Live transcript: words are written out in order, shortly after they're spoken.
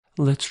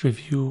let's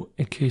review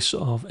a case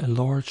of a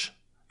large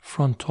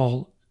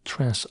frontal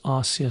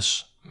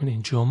transosseous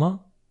meningioma.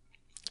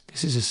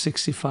 This is a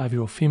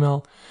 65-year-old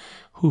female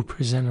who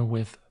presented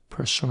with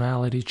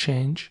personality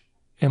change.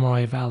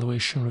 MRI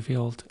evaluation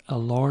revealed a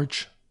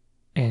large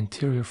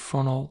anterior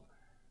frontal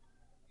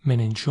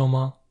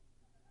meningioma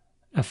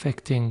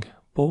affecting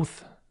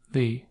both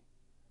the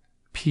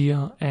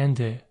pia and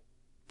the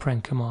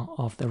parenchyma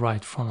of the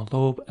right frontal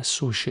lobe,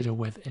 associated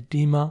with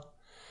edema,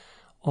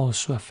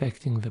 also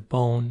affecting the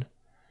bone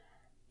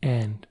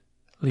and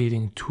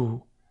leading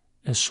to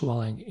a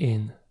swelling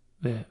in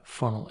the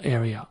frontal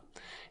area.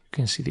 You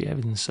can see the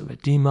evidence of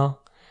edema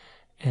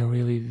and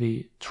really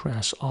the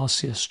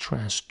transosseous,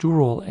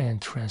 transdural, and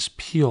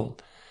transpial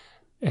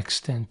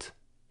extent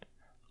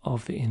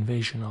of the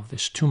invasion of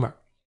this tumor.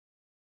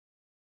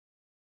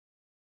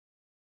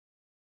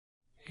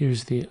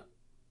 Here's the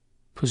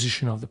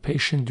position of the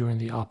patient during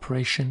the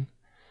operation.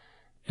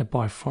 A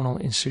bifrontal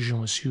incision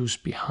was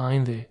used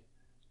behind the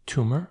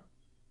tumor.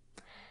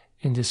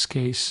 In this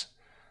case,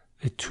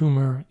 the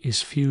tumor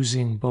is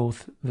fusing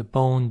both the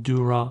bone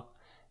dura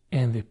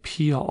and the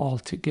pia all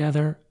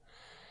together,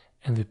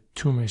 and the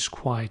tumor is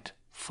quite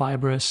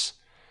fibrous,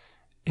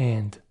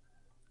 and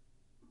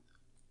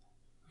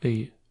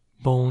the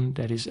bone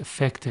that is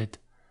affected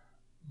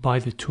by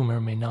the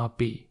tumor may not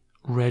be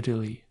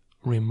readily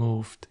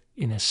removed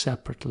in a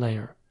separate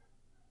layer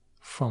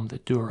from the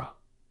dura.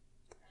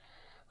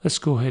 Let's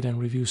go ahead and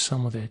review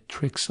some of the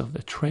tricks of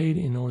the trade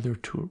in order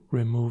to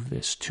remove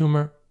this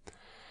tumor.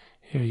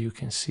 Here you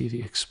can see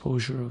the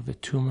exposure of the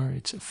tumor.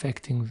 It's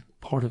affecting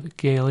part of the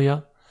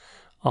galea.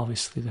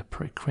 Obviously, the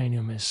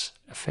pericranium is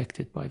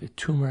affected by the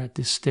tumor at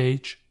this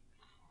stage.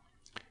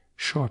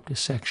 Sharp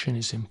dissection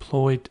is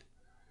employed.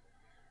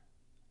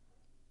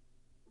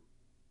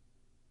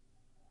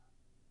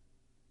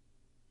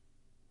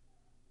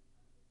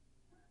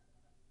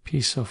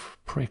 Piece of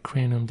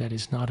pericranium that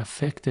is not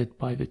affected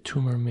by the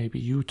tumor may be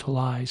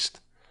utilized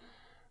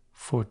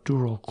for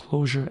dural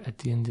closure at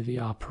the end of the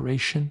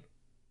operation.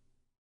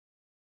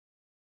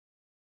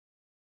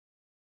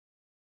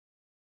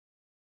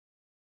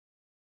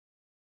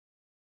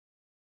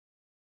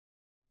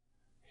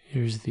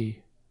 Here's the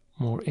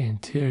more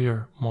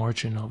anterior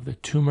margin of the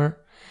tumor.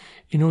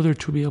 In order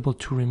to be able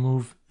to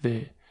remove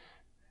the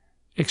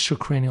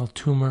extracranial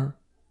tumor,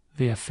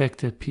 the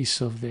affected piece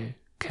of the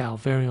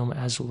calvarium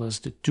as well as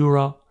the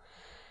dura,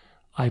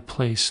 I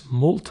place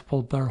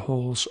multiple burr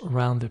holes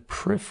around the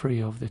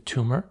periphery of the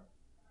tumor.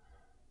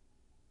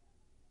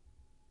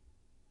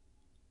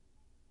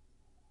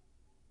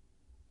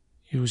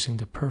 Using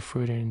the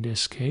perforator in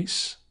this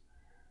case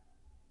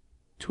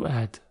to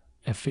add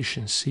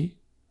efficiency.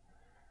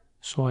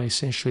 So I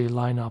essentially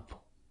line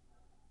up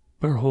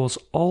burr holes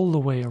all the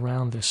way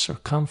around the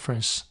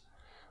circumference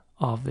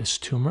of this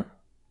tumor.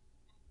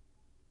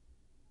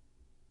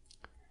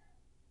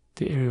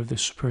 The area of the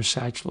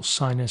supersagittal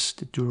sinus,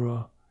 the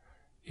dura,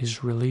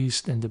 is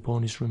released and the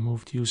bone is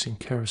removed using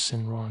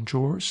kerosene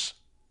rongeurs.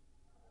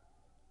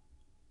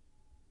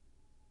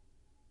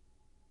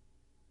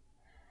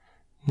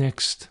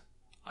 Next,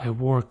 I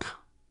work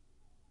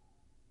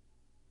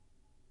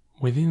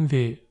within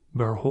the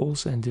burr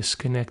holes and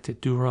disconnect the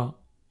dura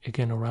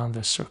again around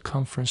the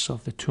circumference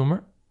of the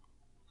tumor.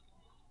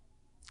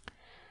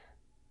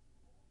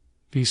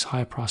 These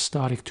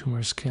hyperostotic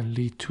tumors can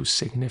lead to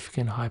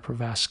significant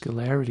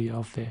hypervascularity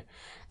of the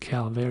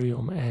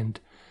calvarium, and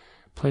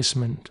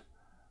placement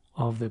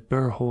of the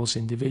burr holes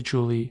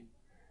individually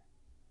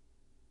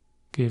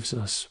gives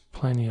us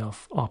plenty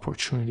of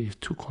opportunity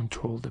to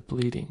control the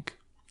bleeding.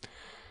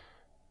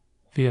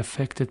 The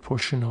affected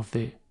portion of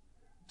the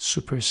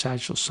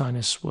supersagittal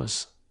sinus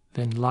was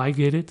then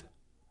ligated.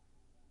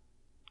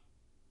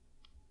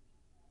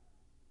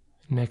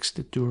 Next,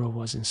 the dura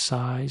was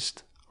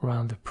incised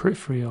around the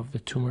periphery of the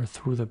tumor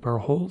through the burr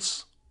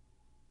holes.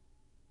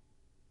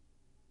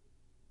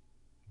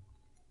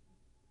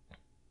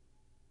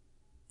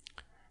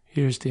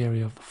 Here's the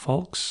area of the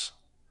falx.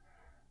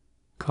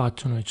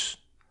 Carotenoid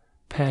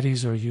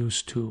patties are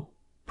used to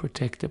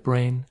protect the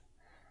brain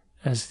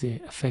as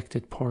the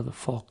affected part of the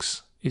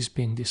falx is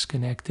being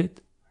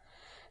disconnected.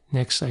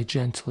 Next, I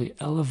gently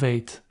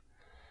elevate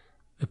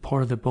the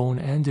part of the bone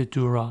and the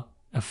dura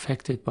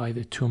affected by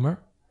the tumor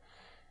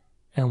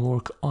and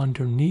work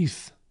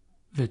underneath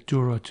the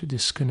dura to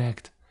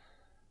disconnect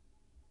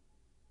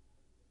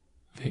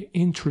the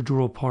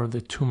intradural part of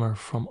the tumor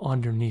from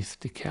underneath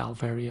the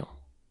calvarium.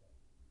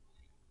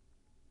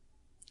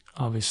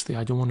 Obviously,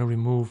 I don't want to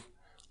remove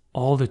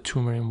all the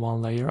tumor in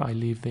one layer. I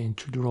leave the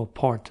intradural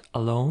part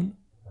alone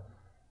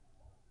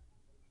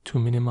to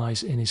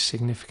minimize any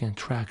significant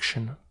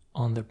traction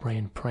on the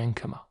brain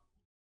parenchyma.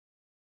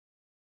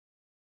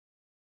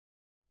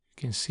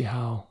 You can see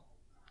how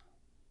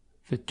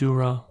the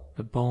dura,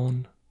 the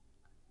bone,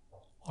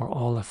 are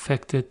all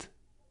affected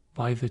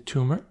by the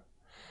tumor.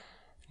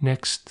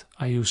 Next,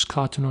 I use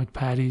carotenoid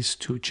patties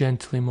to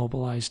gently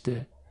mobilize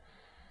the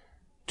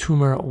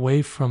tumor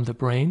away from the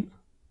brain.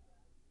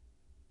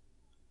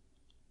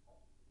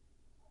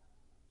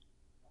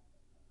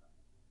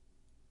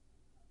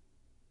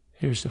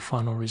 Here's the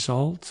final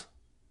result.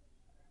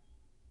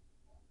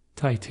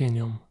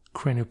 Titanium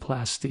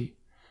cranioplasty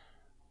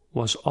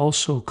was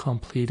also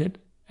completed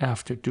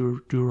after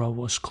dura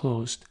was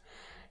closed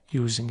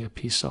using a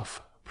piece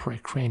of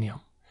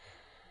precranium.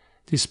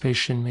 This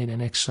patient made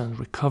an excellent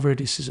recovery.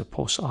 This is a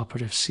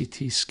post-operative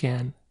CT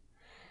scan,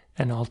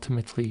 and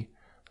ultimately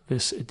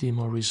this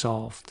edema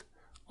resolved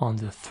on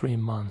the 3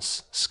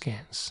 months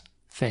scans.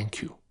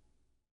 Thank you.